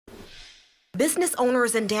Business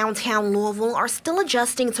owners in downtown Louisville are still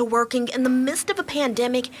adjusting to working in the midst of a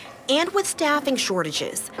pandemic and with staffing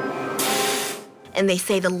shortages. And they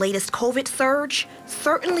say the latest COVID surge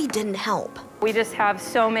certainly didn't help. We just have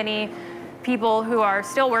so many people who are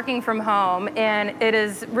still working from home, and it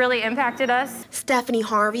has really impacted us. Stephanie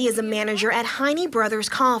Harvey is a manager at Heine Brothers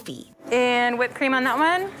Coffee. And whipped cream on that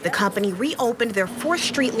one. The company reopened their 4th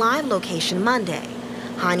Street Live location Monday.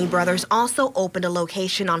 Heine Brothers also opened a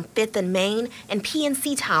location on 5th and Main and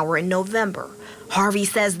PNC Tower in November. Harvey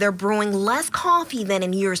says they're brewing less coffee than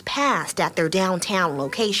in years past at their downtown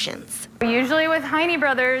locations. Usually with Heine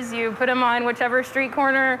Brothers, you put them on whichever street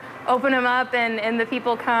corner, open them up, and the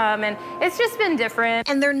people come, and it's just been different.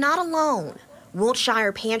 And they're not alone.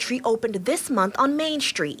 Wiltshire Pantry opened this month on Main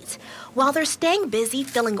Street. While they're staying busy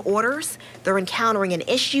filling orders, they're encountering an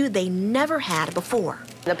issue they never had before.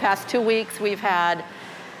 The past 2 weeks, we've had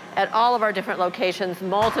at all of our different locations,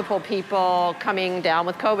 multiple people coming down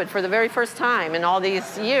with COVID for the very first time in all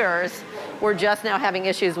these years. We're just now having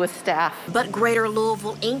issues with staff. But Greater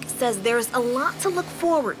Louisville Inc. says there's a lot to look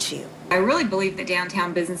forward to. I really believe that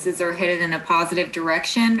downtown businesses are headed in a positive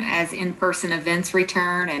direction as in-person events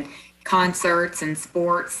return and concerts and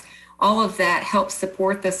sports. All of that helps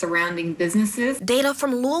support the surrounding businesses. Data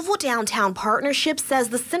from Louisville Downtown Partnership says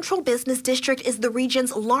the Central Business District is the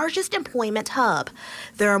region's largest employment hub.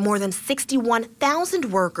 There are more than 61,000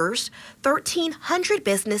 workers, 1,300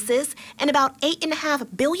 businesses, and about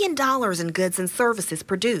 $8.5 billion in goods and services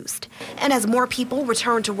produced. And as more people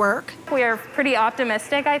return to work, We are pretty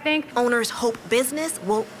optimistic, I think. owners hope business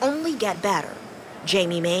will only get better.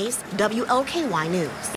 Jamie Mays, WLKY News.